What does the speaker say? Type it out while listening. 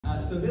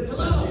So this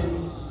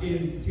question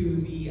is to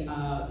the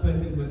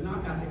person who has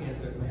not got to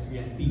answer the question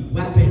yet, the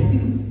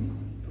weapons.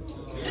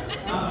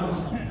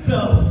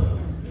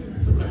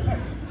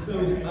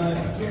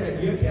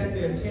 Jared, your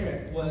character,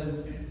 Tarek,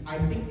 was, I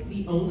think,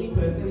 the only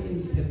person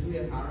in the history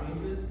of Power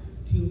Rangers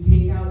to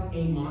take out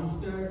a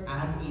monster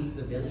as a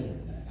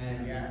civilian.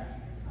 And, yes.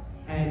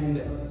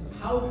 And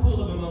how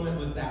cool of a moment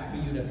was that for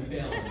you to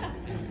film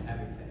and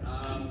everything?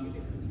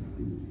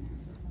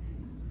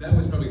 That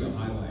was probably the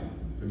highlight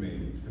for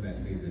me for that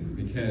season,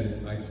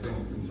 because I'd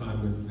spent some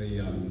time with the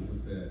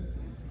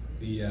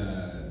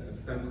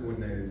stunt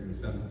coordinators and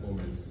stunt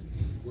performers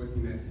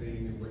working that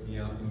scene and working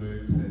out the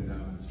moves and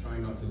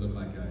trying not to look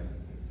like I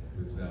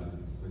was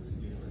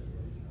useless.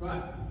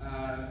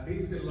 But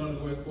Pete did a lot of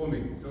the work for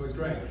me, so it was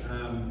great.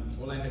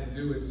 All I had to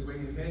do was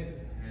swing the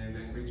head and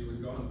that creature was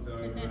gone. So,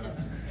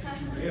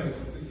 yeah, it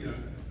was just,